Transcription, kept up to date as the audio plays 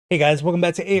Hey guys, welcome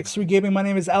back to AX3 Gaming. My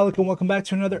name is Alec and welcome back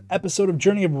to another episode of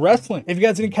Journey of Wrestling. If you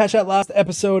guys didn't catch that last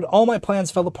episode, all my plans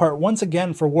fell apart once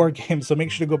again for Wargames, so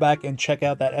make sure to go back and check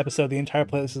out that episode. The entire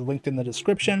playlist is linked in the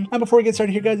description. And before we get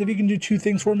started here guys, if you can do two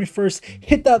things for me. First,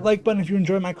 hit that like button if you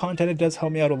enjoy my content. It does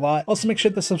help me out a lot. Also make sure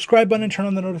to hit the subscribe button and turn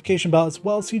on the notification bell as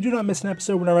well so you do not miss an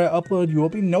episode. Whenever I upload, you will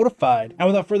be notified. And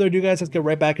without further ado guys, let's get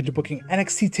right back into booking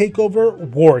NXT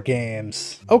Takeover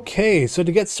Wargames. Okay, so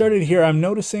to get started here, I'm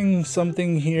noticing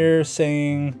something here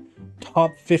saying top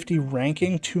 50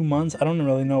 ranking 2 months. I don't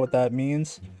really know what that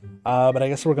means, but I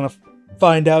guess we're gonna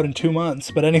find out in 2 months.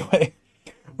 But anyway,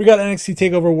 we got NXT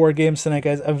Takeover War Games tonight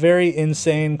guys. A very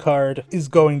insane card is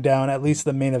going down. At least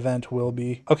the main event will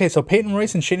be. Okay, so Peyton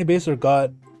Royce and Shayna Baszler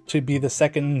got to be the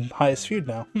second highest feud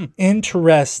now.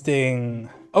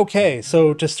 Interesting. Okay,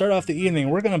 so to start off the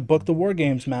evening, we're gonna book the War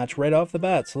Games match right off the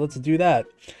bat, so let's do that.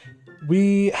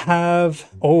 We have,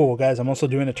 oh guys, I'm also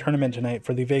doing a tournament tonight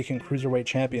for the vacant Cruiserweight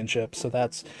Championship, so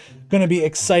that's going to be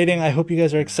exciting. I hope you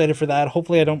guys are excited for that.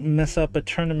 Hopefully I don't mess up a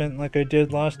tournament like I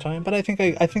did last time, but I think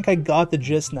I got the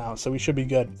gist now, so we should be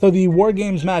good. So the War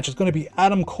Games match is going to be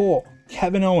Adam Cole,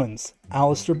 Kevin Owens,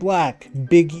 Aleister Black,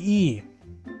 Big E,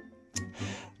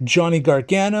 Johnny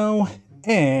Gargano,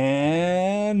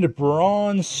 and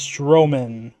Braun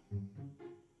Strowman.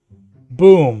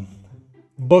 Boom.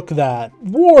 Book that.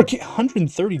 War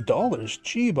 $130.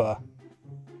 Jeeba.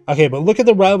 Okay, but look at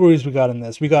the rivalries we got in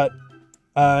this. We got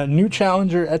new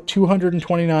challenger at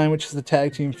 229, which is the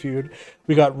tag team feud.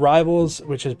 We got rivals,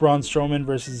 which is Braun Strowman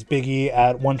versus Big E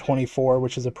at 124,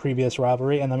 which is a previous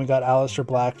rivalry. And then we got Aleister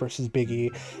Black versus Big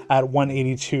E at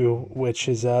 182, which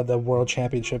is the World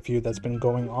Championship feud that's been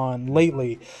going on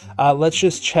lately. Let's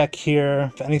just check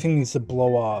here if anything needs to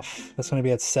blow off. That's going to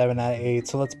be at 7 out of 8,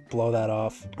 so let's blow that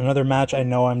off. Another match I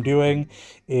know I'm doing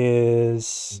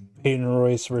is Peyton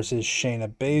Royce versus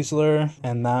Shayna Baszler,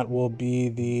 and that will be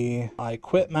the I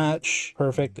Quit match.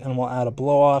 Perfect, and we'll add a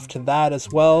blow off to that as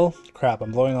well. Crap,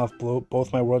 I'm blowing off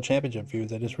both my World Championship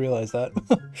feuds. I just realized that.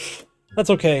 That's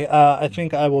okay. I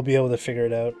think I will be able to figure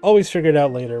it out. Always figure it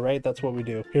out later, right? That's what we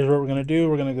do. Here's what we're going to do.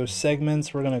 We're going to go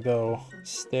segments. We're going to go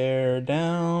stare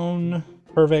down.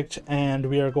 Perfect, and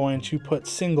we are going to put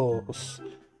singles.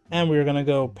 And we're going to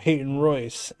go Peyton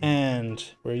Royce. And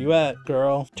where you at,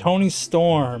 girl? Toni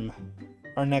Storm.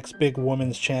 Our next big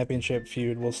women's championship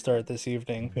feud will start this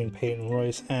evening between Peyton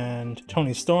Royce and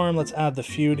Toni Storm. Let's add the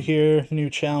feud here. New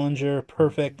challenger.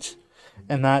 Perfect.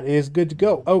 And that is good to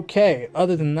go. Okay,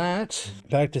 other than that,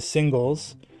 back to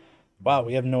singles. Wow,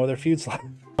 we have no other feuds left.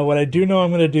 What I do know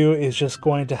I'm going to do is just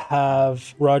going to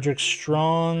have Roderick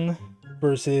Strong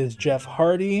versus Jeff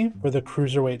Hardy for the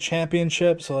Cruiserweight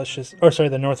Championship. So let's just, or sorry,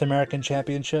 the North American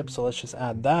Championship. So let's just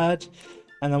add that.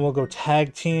 And then we'll go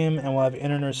tag team and we'll have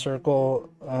Inner Circle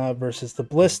versus the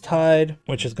Bliss Tide,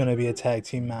 which is going to be a tag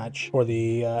team match for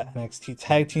the NXT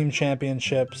Tag Team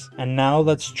Championships. And now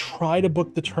let's try to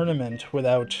book the tournament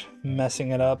without messing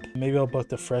it up. Maybe I'll book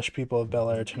the Fresh People of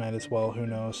Bel-Air tonight as well. Who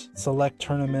knows? Select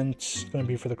tournament going to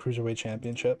be for the Cruiserweight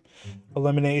Championship.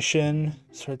 Elimination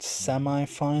starts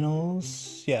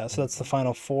semifinals. Yeah, so that's the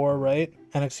final four, right?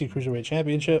 NXT Cruiserweight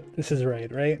Championship. This is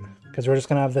right? Because we're just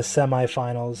going to have the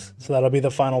semifinals. So that'll be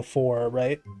the final four,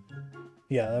 right?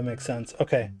 Yeah, that makes sense.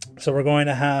 Okay, so we're going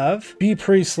to have B.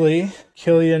 Priestley,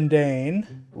 Killian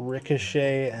Dane,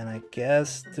 Ricochet, and I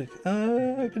guess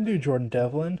I can do Jordan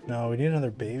Devlin. No, we need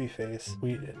another babyface.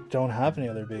 We don't have any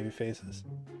other babyfaces.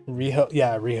 Riho,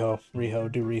 yeah, Riho,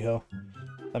 do Riho.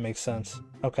 That makes sense.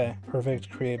 Okay, perfect.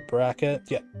 Create bracket.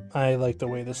 Yeah, I like the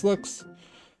way this looks.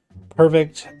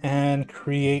 Perfect, and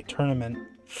create tournament.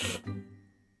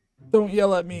 Don't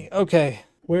yell at me. Okay,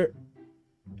 where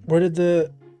did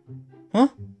the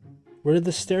where did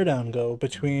the stare down go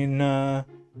between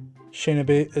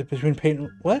between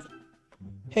Peyton? What?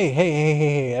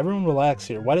 Hey, everyone relax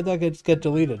here. Why did that get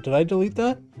deleted? Did I delete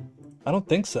that? I don't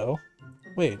think so.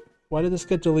 Wait, why did this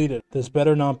get deleted? This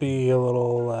better not be a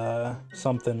little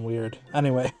something weird.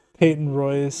 Anyway, Peyton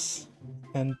Royce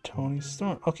and Toni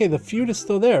Storm. Okay, the feud is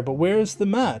still there, but where's the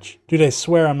match? Dude, I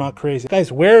swear I'm not crazy.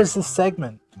 Guys, where is this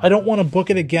segment? I don't want to book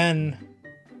it again.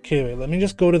 Okay, wait, let me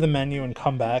just go to the menu and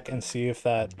come back and see if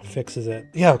that fixes it.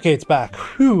 Yeah, okay, it's back.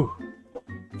 Whew.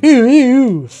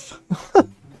 That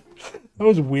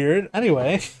was weird.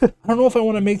 Anyway, I don't know if I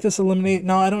want to make this eliminate.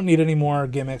 No, I don't need any more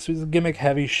gimmicks. It's a gimmick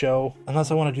heavy show.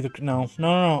 Unless I want to do the...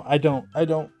 No, I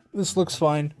don't. This looks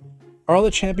fine. Are all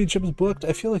the championships booked?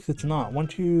 I feel like it's not. 1,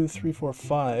 2, 3, 4,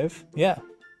 5. Yeah.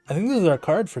 I think this is our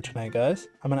card for tonight, guys.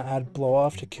 I'm going to add blow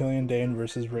off to Killian Dane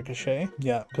versus Ricochet.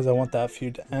 Yeah, because I want that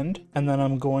feud to end. And then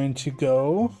I'm going to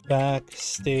go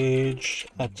backstage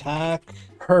attack.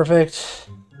 Perfect.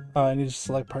 I need to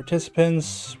select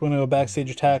participants. We're gonna go backstage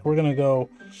attack. We're gonna go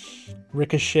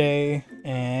Ricochet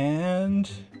and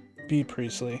B.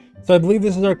 Priestley. So I believe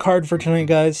this is our card for tonight,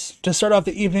 guys. To start off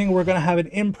the evening, we're going to have an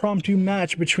impromptu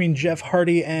match between Jeff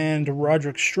Hardy and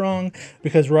Roderick Strong,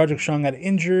 because Roderick Strong got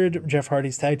injured. Jeff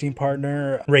Hardy's tag team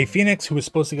partner, Rey Fenix, who was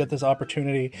supposed to get this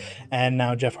opportunity, and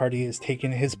now Jeff Hardy is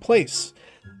taking his place.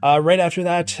 Right after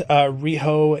that,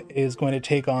 Riho is going to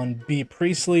take on B.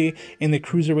 Priestley in the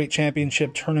Cruiserweight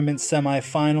Championship Tournament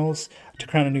semifinals to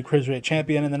crown a new Cruiserweight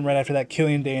Champion. And then right after that,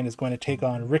 Killian Dane is going to take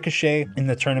on Ricochet in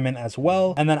the tournament as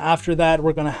well. And then after that,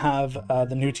 we're going to have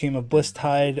the new team of Bliss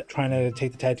Tide trying to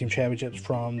take the Tag Team Championships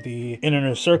from the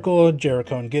Inner Circle,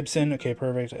 Jericho and Gibson. Okay,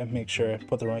 perfect. And make sure I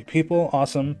put the right people.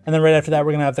 Awesome. And then right after that,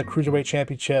 we're going to have the Cruiserweight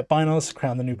Championship finals to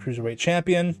crown the new Cruiserweight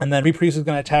Champion. And then B. Priestley is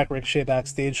going to attack Ricochet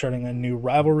backstage, starting a new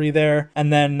rivalry there.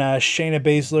 And then Shayna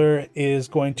Baszler is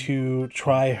going to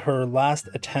try her last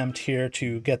attempt here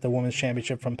to get the Women's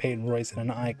Championship from Peyton Royce in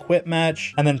an I Quit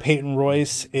match. And then Peyton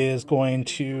Royce is going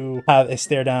to have a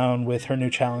stare down with her new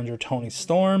challenger, Toni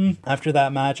Storm, after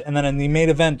that match. And then in the main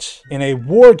event, in a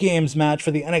War Games match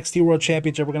for the NXT World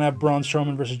Championship, we're going to have Braun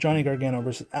Strowman versus Johnny Gargano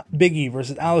versus Big E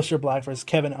versus Aleister Black versus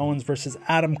Kevin Owens versus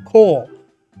Adam Cole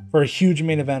for a huge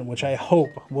main event, which I hope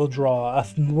will draw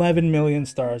 11 million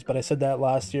stars. But I said that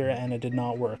last year and it did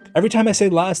not work. Every time I say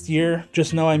last year,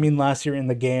 just know I mean last year in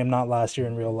the game, not last year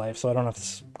in real life. So I don't have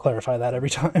to clarify that every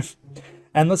time.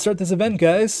 And let's start this event,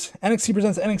 guys. NXT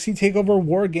presents NXT Takeover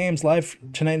War Games live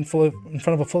tonight in front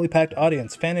of a fully packed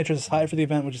audience. Fan interest is high for the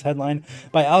event, which is headlined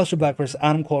by Aleister Black versus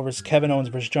Adam Cole versus Kevin Owens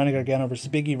versus Johnny Gargano versus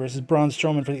Big E versus Braun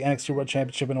Strowman for the NXT World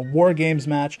Championship in a War Games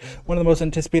match. One of the most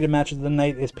anticipated matches of the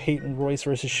night is Peyton Royce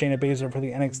versus Shayna Baszler for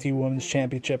the NXT Women's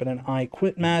Championship in an I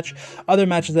Quit match. Other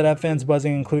matches that have fans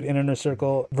buzzing include Inner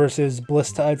Circle versus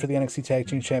Bliss Tide for the NXT Tag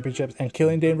Team Championships and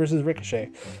Killian Dane versus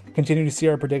Ricochet. Continue to see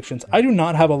our predictions. I do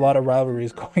not have a lot of rivalries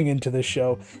going into this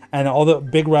show, and all the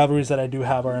big rivalries that I do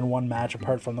have are in one match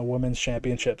apart from the Women's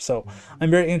Championship. So I'm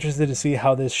very interested to see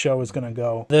how this show is going to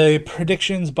go. The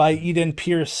predictions by Eden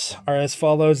Pierce are as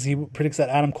follows. He predicts that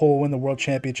Adam Cole will win the World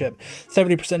Championship,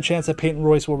 70% chance that Peyton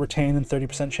Royce will retain, and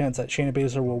 30% chance that Shayna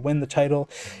Baszler will win the title.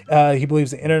 He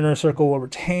believes the Inner Circle will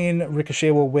retain,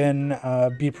 Ricochet will win,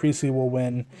 B. Priestley will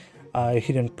win.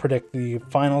 He didn't predict the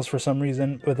finals for some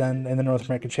reason, but then in the North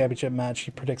American Championship match,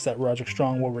 he predicts that Roderick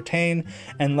Strong will retain.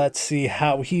 And let's see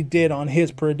how he did on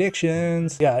his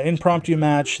predictions. Yeah, impromptu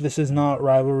match. This is not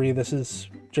rivalry. This is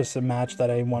just a match that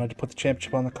I wanted to put the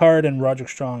championship on the card, and Roderick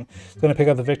Strong is going to pick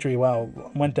up the victory. Wow,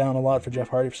 went down a lot for Jeff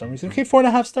Hardy for some reason. Okay,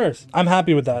 4.5 stars. I'm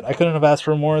happy with that. I couldn't have asked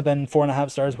for more than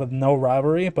 4.5 stars with no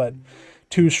rivalry, but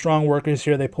two strong workers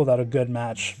here. They pulled out a good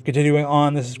match. Continuing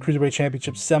on, this is Cruiserweight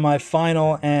Championship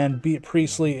semi-final, and B.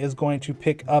 Priestley is going to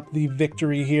pick up the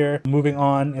victory here. Moving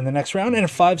on in the next round, and a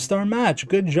 5-star match.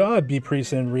 Good job, B.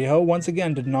 Priestley and Riho. Once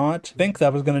again, did not think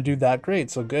that was going to do that great.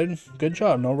 So good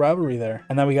job. No rivalry there.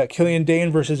 And then we got Killian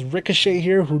Dane versus Ricochet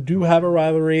here, who do have a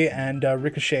rivalry, and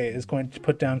Ricochet is going to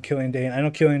put down Killian Dane. I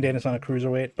know Killian Dane is not a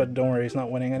cruiserweight, but don't worry, he's not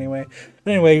winning anyway.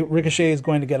 But anyway, Ricochet is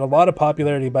going to get a lot of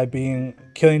popularity by being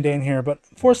Killian Dane here, but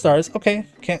 4 stars. Okay,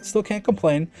 still can't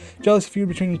complain. Jealous feud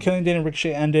between Killian Dane and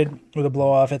Ricochet ended with a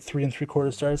blow off at 3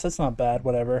 3/4 stars. That's not bad.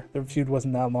 Whatever. The feud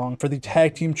wasn't that long. For the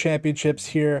tag team championships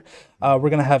here,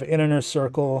 we're gonna have Inner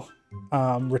Circle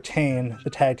retain the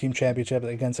tag team championship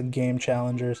against a game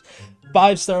challengers.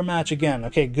 5-star match again.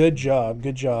 Okay, good job.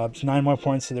 9 more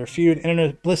points to their feud.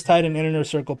 Bliss Tide and Inner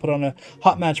Circle put on a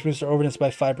hot match, boost their overness by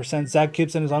 5%. Zach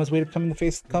Gibson is on his way to becoming the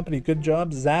face of the company. Good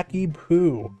job, Zachy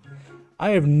Poo.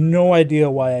 I have no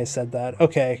idea why I said that.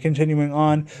 Okay, continuing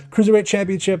on. Cruiserweight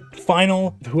Championship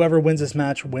final. Whoever wins this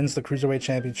match wins the Cruiserweight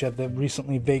Championship, the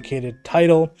recently vacated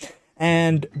title.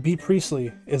 And B.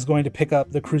 Priestley is going to pick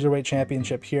up the Cruiserweight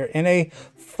Championship here in a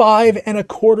 5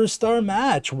 1/4 star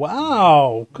match.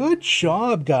 Wow, good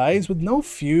job, guys, with no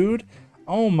feud.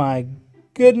 Oh my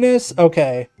goodness.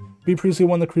 Okay, B. Priestley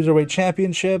won the Cruiserweight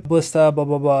Championship. Blista, blah,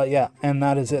 blah, blah. Yeah, and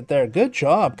that is it there. Good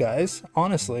job, guys.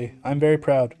 Honestly, I'm very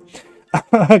proud.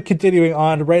 Continuing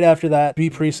on, right after that, B.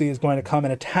 Priestley is going to come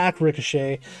and attack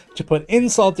Ricochet to put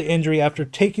insult to injury after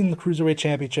taking the Cruiserweight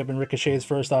Championship in Ricochet's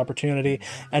first opportunity,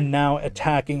 and now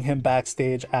attacking him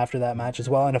backstage after that match as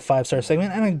well in a 5-star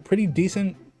segment and a pretty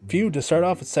decent feud to start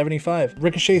off with 75.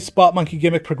 Ricochet's spot monkey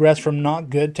gimmick progressed from not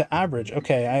good to average.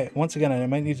 Okay, once again, I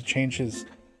might need to change his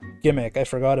gimmick. I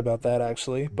forgot about that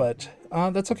actually, but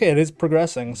that's okay. It is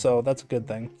progressing, so that's a good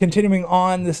thing. Continuing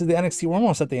on, this is the NXT. We're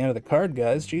almost at the end of the card,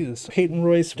 guys. Jesus. Peyton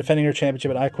Royce defending her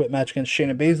championship at I Quit match against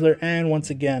Shayna Baszler, and once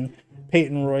again,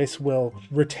 Peyton Royce will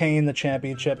retain the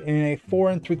championship in a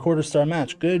 4 3/4 star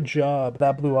match. Good job.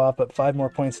 That blew off, but 5 more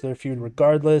points to their feud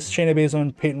regardless. Shayna Baszler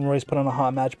and Peyton Royce put on a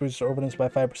hot match, boosted openness by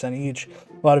 5% each.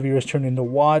 A lot of viewers tuned in to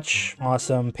watch.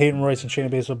 Awesome. Peyton Royce and Shayna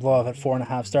Baszler blow off at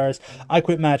 4.5 stars. I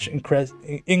Quit match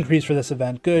increase for this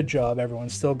event. Good job, everyone.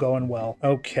 Still going well.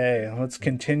 Okay, let's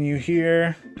continue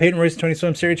here. Peyton Royce and Toni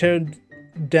Storm stereotype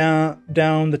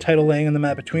down the title laying on the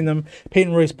mat between them.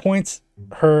 Peyton Royce points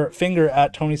her finger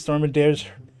at Toni Storm and dares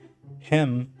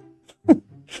him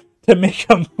to make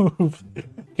a move.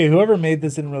 Okay, whoever made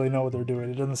this didn't really know what they're doing.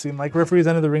 It doesn't seem like. Referees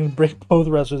enter the ring, break both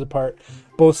wrestlers apart,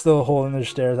 both still holding their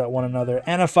stares at one another.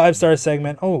 And a 5-star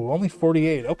segment. Oh, only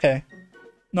 48. Okay,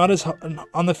 not as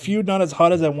on the feud, not as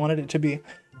hot as I wanted it to be.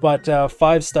 But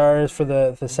 5 stars for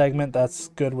the segment. That's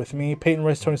good with me. Peyton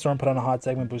Royce, Toni Storm put on a hot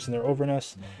segment, boosting their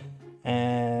overness.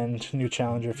 And new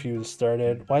challenger feud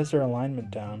started. Why is their alignment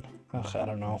down? Ugh, I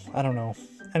don't know.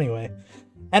 Anyway.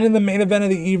 And in the main event of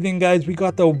the evening, guys, we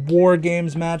got the War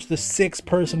Games match, the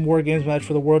 6-person War Games match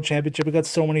for the World Championship. We got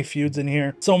so many feuds in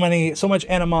here. So much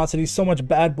animosity, so much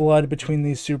bad blood between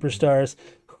these superstars.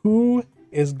 Who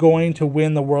is going to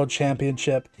win the World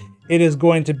Championship? It is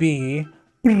going to be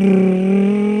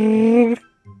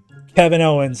Kevin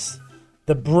Owens,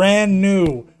 the brand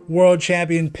new World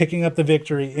Champion, picking up the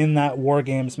victory in that War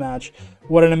Games match.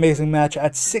 What an amazing match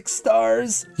at 6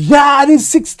 stars. Yeah, it is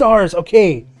 6 stars.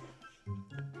 Okay.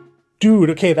 Dude,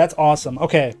 okay, that's awesome.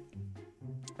 Okay.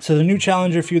 So the new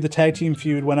challenger feud, the tag team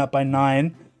feud, went up by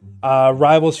 9.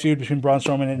 Rivals feud between Braun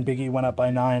Strowman and Big E went up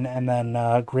by 9. And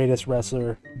then Greatest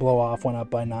Wrestler Blow Off went up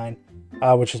by 9.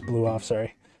 Which is Blew Off,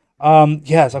 sorry.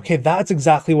 Yes, okay, that's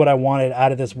exactly what I wanted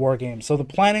out of this War Game. So the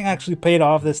planning actually paid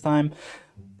off this time.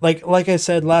 Like I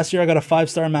said, last year I got a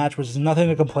 5-star match, which is nothing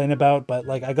to complain about, but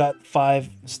like I got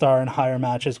 5-star and higher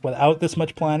matches without this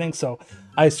much planning. So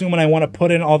I assume when I want to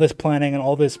put in all this planning and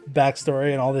all this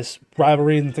backstory and all this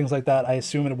rivalry and things like that, I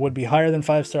assume it would be higher than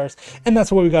 5 stars. And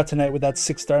that's what we got tonight with that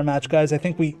 6-star match, guys. I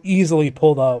think we easily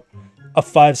pulled out a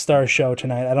 5-star show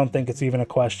tonight. I don't think it's even a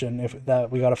question if that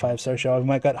we got a 5-star show. We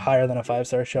might got higher than a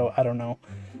 5-star show. I don't know.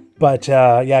 But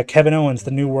yeah, Kevin Owens,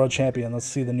 the new world champion. Let's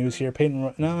see the news here.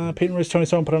 Peyton Royce, Toni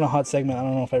Storm put on a hot segment. I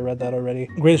don't know if I read that already.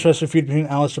 Greatest Wrestler feud between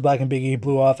Aleister Black and Big E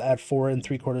blew off at 4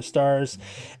 3/4 stars.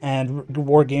 And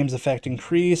War Games effect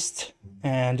increased.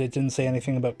 And it didn't say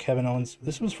anything about Kevin Owens.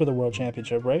 This was for the World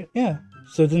Championship, right? Yeah.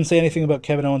 So it didn't say anything about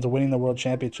Kevin Owens winning the World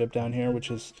Championship down here, which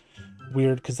is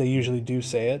weird because they usually do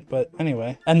say it. But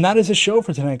anyway. And that is a show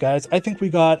for tonight, guys. I think we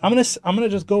got... I'm gonna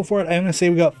just go for it. I'm gonna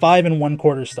say we got 5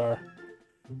 1/4 star.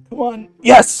 Come on.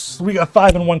 Yes! We got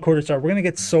 5 1/4 star. We're going to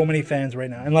get so many fans right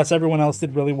now. Unless everyone else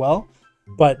did really well.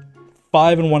 But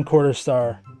 5 1/4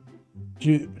 star.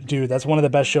 Dude, that's one of the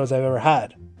best shows I've ever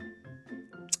had.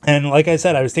 And like I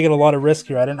said, I was taking a lot of risk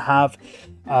here. I didn't have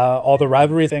all the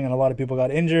rivalry thing, and a lot of people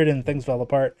got injured and things fell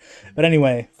apart. But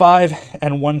anyway, 5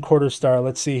 1/4 star.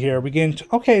 Let's see here. We gained,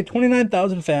 okay,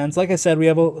 29,000 fans. Like I said, we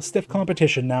have a stiff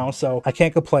competition now, so I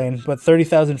can't complain. But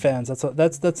 30,000 fans, that's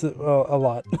a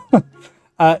lot.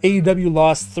 AEW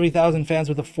lost 3,000 fans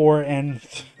with a 4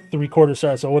 3/4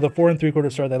 star. So with a 4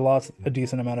 3/4 star, they lost a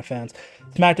decent amount of fans.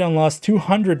 SmackDown lost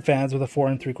 200 fans with a 4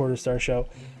 3/4 star show.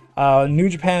 New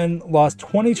Japan lost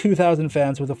 22,000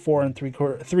 fans with a 3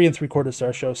 3/4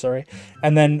 star show. Sorry,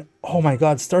 and then oh my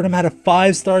God, Stardom had a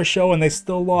 5-star show and they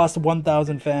still lost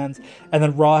 1,000 fans. And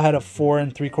then Raw had a 4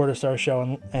 3/4 star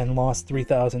show and lost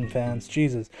 3,000 fans.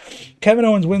 Jesus, Kevin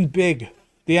Owens wins big.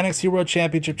 The NXT World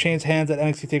Championship changed hands at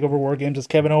NXT Takeover War Games as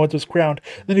Kevin Owens was crowned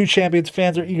the new champions.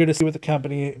 Fans are eager to see what the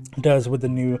company does with the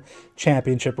new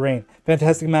championship reign.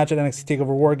 Fantastic match at NXT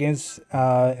Takeover War Games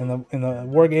in the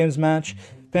War Games match.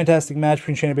 Fantastic match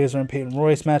between Shayna Baszler and Peyton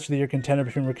Royce. Match of the year contender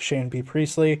between Ricochet and B.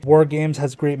 Priestley. War Games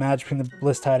has a great match between the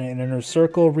Bliss Tide and Inner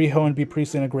Circle. Riho and B.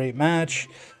 Priestley in a great match.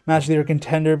 Match of the year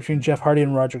contender between Jeff Hardy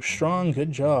and Roderick Strong.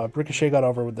 Good job. Ricochet got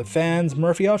over with the fans.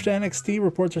 Murphy off to NXT.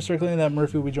 Reports are circulating that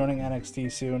Murphy will be joining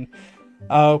NXT soon.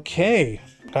 Okay.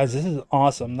 Guys, this is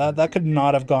awesome. That could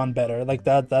not have gone better. Like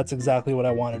that's exactly what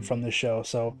I wanted from this show.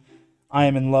 So I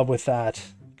am in love with that.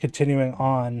 Continuing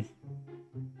on.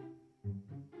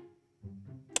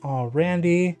 Oh,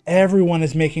 Randy. Everyone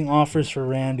is making offers for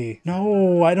Randy.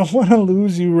 No, I don't want to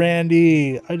lose you,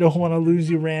 Randy. I don't want to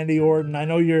lose you, Randy Orton. I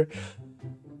know you're...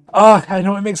 I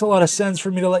know it makes a lot of sense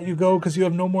for me to let you go because you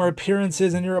have no more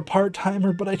appearances and you're a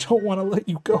part-timer, but I don't want to let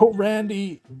you go,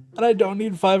 Randy. And I don't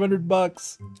need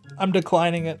 $500. I'm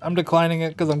declining it. I'm declining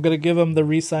it because I'm going to give him the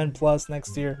Resign Plus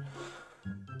next year.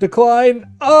 Decline.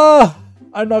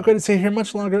 I'm not going to stay here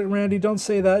much longer, Randy. Don't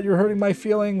say that. You're hurting my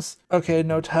feelings. Okay,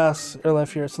 no tasks are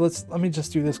left here. So let me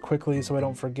just do this quickly so I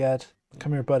don't forget.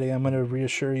 Come here, buddy. I'm going to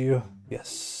reassure you.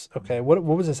 Yes. Okay. What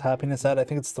was his happiness at? I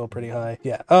think it's still pretty high.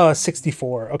 Yeah. Oh,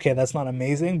 64. Okay, that's not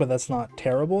amazing, but that's not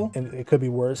terrible. It could be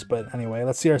worse, but anyway,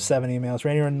 let's see our 7 emails.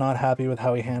 Randy, we're not happy with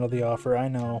how he handled the offer. I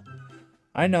know.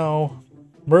 I know.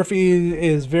 Murphy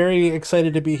is very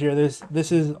excited to be here.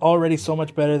 This is already so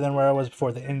much better than where I was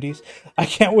before the Indies. I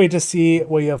can't wait to see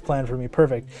what you have planned for me.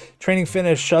 Perfect. Training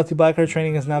finished. Shotzi Blackheart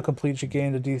training is now complete. You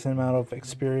gained a decent amount of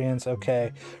experience.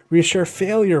 Okay. Reassure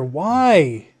failure.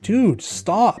 Why? Dude,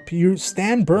 stop. You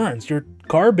Stan Burns. You're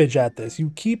garbage at this.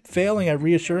 You keep failing at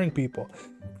reassuring people.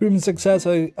 Proven success.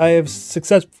 I have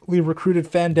successfully recruited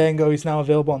Fandango. He's now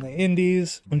available on the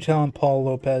Indies. I'm telling Paul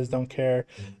Lopez, don't care.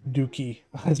 Dookie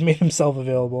has made himself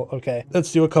available. Okay,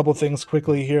 let's do a couple things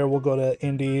quickly here. We'll go to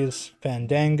Indies.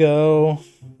 Fandango.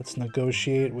 Let's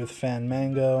negotiate with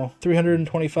Fanmango.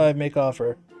 325 make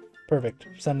offer. Perfect.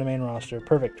 Send to main roster.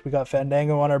 Perfect. We got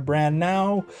Fandango on our brand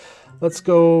now. Let's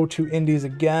go to Indies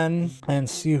again and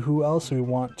see who else we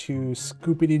want to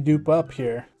scoopity-doop up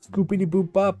here.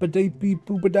 Scoopity-boop up, a dee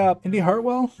boop a up. Indy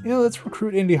Hartwell? Yeah, let's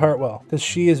recruit Indy Hartwell because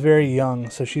she is very young,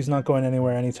 so she's not going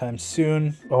anywhere anytime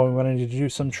soon. Oh, we wanted to do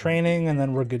some training and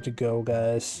then we're good to go,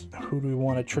 guys. Who do we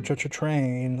want to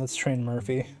train? Let's train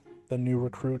Murphy, the new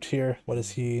recruit here. What is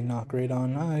he not great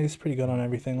on? He's pretty good on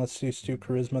everything. Let's do Stu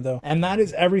Charisma though. And that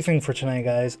is everything for tonight,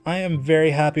 guys. I am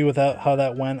very happy with how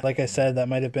that went. Like I said, that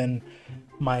might have been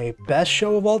my best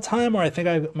show of all time, or I think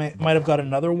I might have got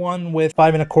another one with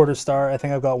 5.25 star. I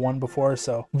think I've got one before,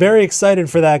 so very excited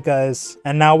for that, guys.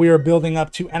 And now we are building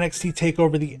up to NXT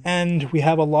Takeover the end. We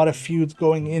have a lot of feuds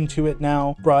going into it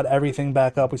now. Brought everything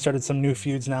back up. We started some new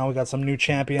feuds now. We got some new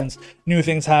champions, new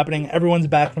things happening. Everyone's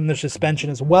back from their suspension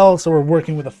as well, so we're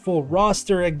working with a full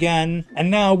roster again.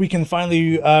 And now we can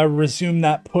finally resume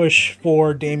that push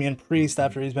for Damian Priest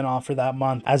after he's been off for that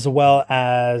month, as well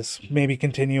as maybe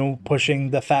continue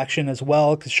pushing the faction as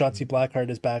well, because Shotzi Blackheart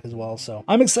is back as well. So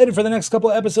I'm excited for the next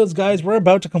couple of episodes, guys. We're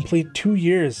about to complete 2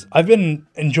 years. I've been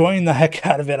enjoying the heck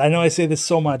out of it. I know I say this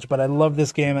so much, but I love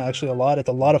this game actually a lot. It's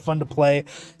a lot of fun to play.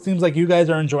 Seems like you guys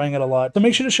are enjoying it a lot. So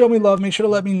make sure to show me love. Make sure to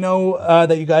let me know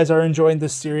that you guys are enjoying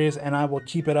this series, and I will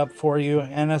keep it up for you.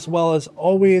 And as well as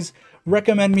always,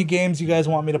 recommend me games you guys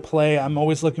want me to play. I'm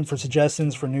always looking for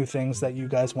suggestions for new things that you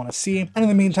guys want to see. And in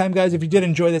the meantime, guys, if you did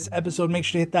enjoy this episode, make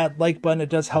sure to hit that like button. It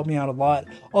does help me out a lot.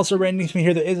 Also, right underneath me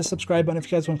here, there is a subscribe button.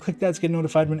 If you guys want to click that to get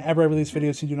notified whenever I release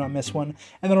videos so you do not miss one.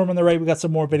 And then over on the right, we got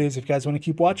some more videos if you guys want to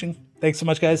keep watching. Thanks so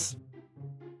much, guys.